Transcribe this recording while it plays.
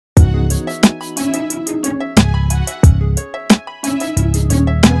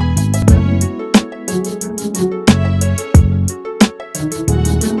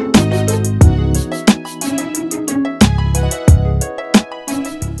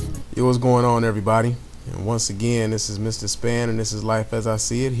Yo, what's going on, everybody? And once again, this is Mr. Spann, and this is Life as I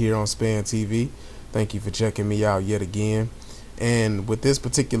See It here on Spann TV. Thank you for checking me out yet again. And with this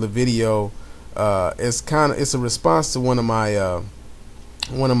particular video, it's a response to one of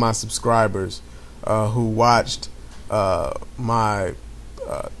my subscribers who watched my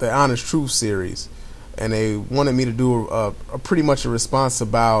the Honest Truth series, and they wanted me to do a pretty much a response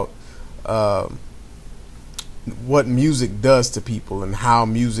about what music does to people and how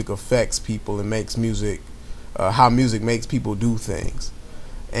music affects people and makes music, how music makes people do things.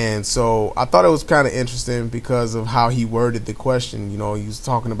 And so I thought it was kind of interesting because of how he worded the question. You know, he was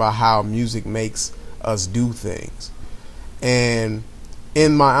talking about how music makes us do things. And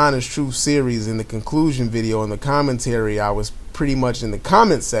in my Honest Truth series, in the conclusion video, in the commentary, I was pretty much in the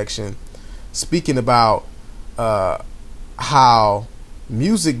comment section speaking about how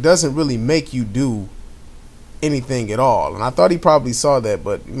music doesn't really make you do anything at all. And I thought he probably saw that,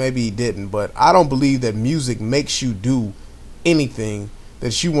 but maybe he didn't. But I don't believe that music makes you do anything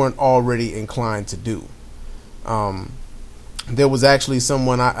that you weren't already inclined to do. There was actually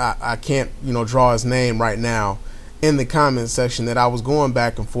someone, I can't draw his name right now, in the comment section that I was going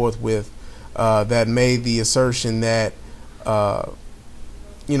back and forth with, that made the assertion that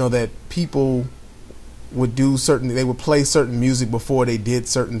that people would do they would play certain music before they did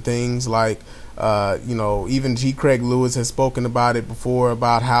certain things, like even G. Craig Lewis has spoken about it before,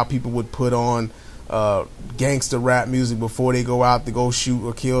 about how people would put on gangster rap music before they go out to go shoot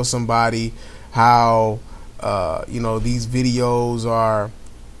or kill somebody, how these videos are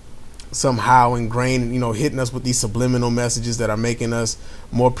somehow ingrained, hitting us with these subliminal messages that are making us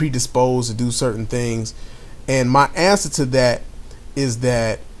more predisposed to do certain things. And my answer to that is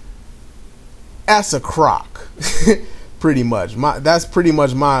that's a crock. Pretty much that's pretty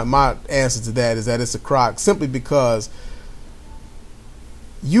much my answer to that, is that it's a crock, simply because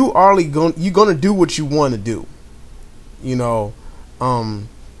you're gonna do what you want to do.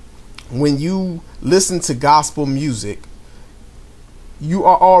 When you listen to gospel music, you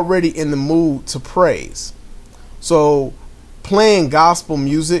are already in the mood to praise. So playing gospel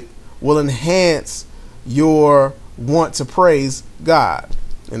music will enhance your want to praise God,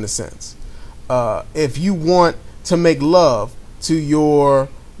 in a sense. If you want to make love to your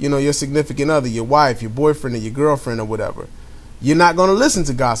significant other, your wife, your boyfriend, or your girlfriend, or whatever, you're not going to listen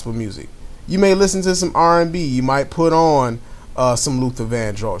to gospel music. You may listen to some R&B. You might put on some Luther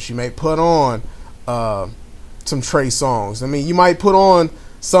Vandross. You may put on some Trey Songz. I mean, you might put on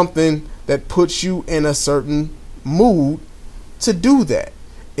something that puts you in a certain mood to do that.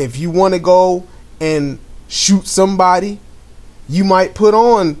 If you want to go and shoot somebody, you might put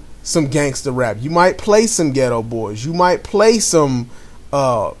on some gangster rap. You might play some Ghetto Boys. You might play some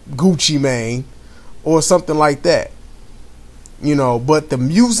Gucci Mane or something like that. But the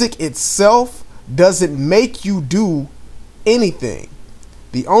music itself doesn't make you do anything.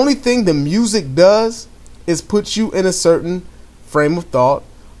 The only thing the music does is put you in a certain frame of thought,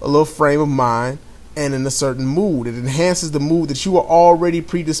 a little frame of mind, and in a certain mood. It enhances the mood that you are already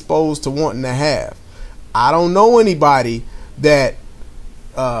predisposed to wanting to have. I don't know anybody that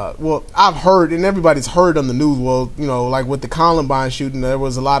I've heard, and everybody's heard on the news, like with the Columbine shooting, there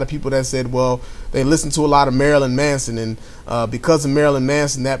was a lot of people that said, well, they listened to a lot of Marilyn Manson, and because of Marilyn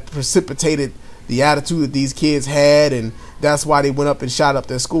Manson, that precipitated the attitude that these kids had, and that's why they went up and shot up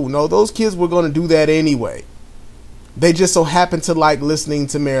their school. No, those kids were going to do that anyway. They just so happened to like listening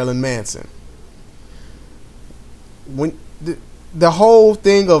to Marilyn Manson. When the whole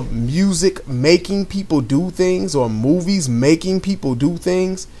thing of music making people do things, or movies making people do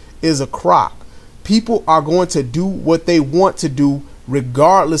things, is a crock. People are going to do what they want to do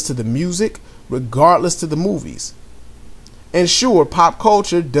regardless to the music, regardless to the movies. And sure, pop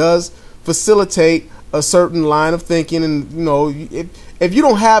culture does facilitate a certain line of thinking, and if you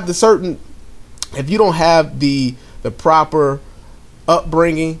don't have the proper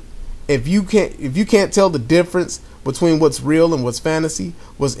upbringing, if you can't tell the difference between what's real and what's fantasy,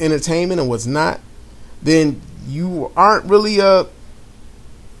 what's entertainment and what's not, then you aren't really a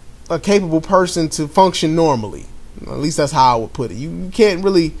capable person to function normally. At least that's how I would put it. You can't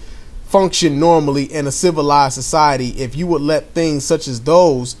really function normally in a civilized society if you would let things such as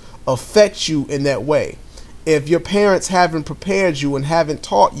those affect you in that way. If your parents haven't prepared you and haven't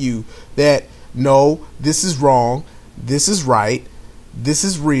taught you that, no, this is wrong, this is right, this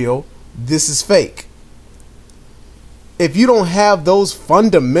is real, this is fake. If you don't have those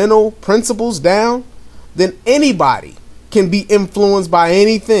fundamental principles down, then anybody can be influenced by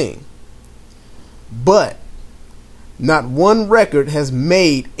anything. But not one record has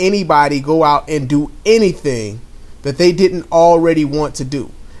made anybody go out and do anything that they didn't already want to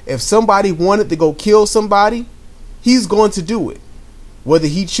do. If somebody wanted to go kill somebody, he's going to do it. Whether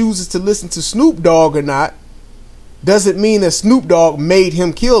he chooses to listen to Snoop Dogg or not doesn't mean that Snoop Dogg made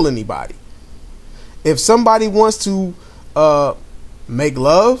him kill anybody. If somebody wants to make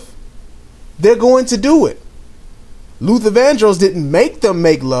love, they're going to do it. Luther Vandross didn't make them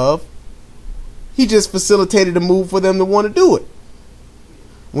make love. He just facilitated a move for them to want to do it.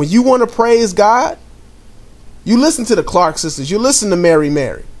 When you want to praise God, you listen to the Clark sisters, you listen to Mary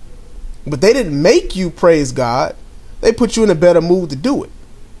Mary. But they didn't make you praise God. They put you in a better mood to do it.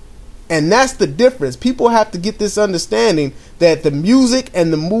 And that's the difference. People have to get this understanding that the music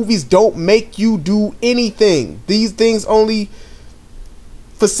and the movies don't make you do anything. These things only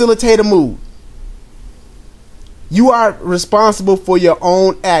facilitate a mood. You are responsible for your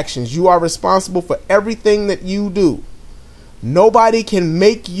own actions. You are responsible for everything that you do. Nobody can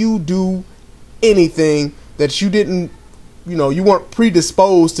make you do anything that you didn't, you weren't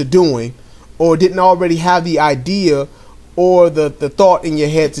predisposed to doing, or didn't already have the idea or the thought in your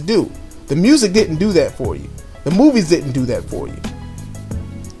head to do. The music didn't do that for you. The movies didn't do that for you.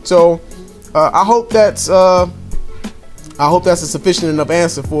 So I hope that's a sufficient enough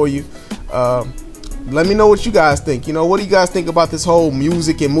answer for you. Let me know what you guys think. What do you guys think about this whole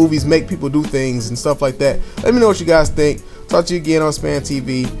music and movies make people do things and stuff like that? Let me know what you guys think. Talk to you again on Spann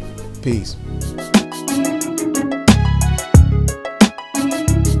TV. Peace.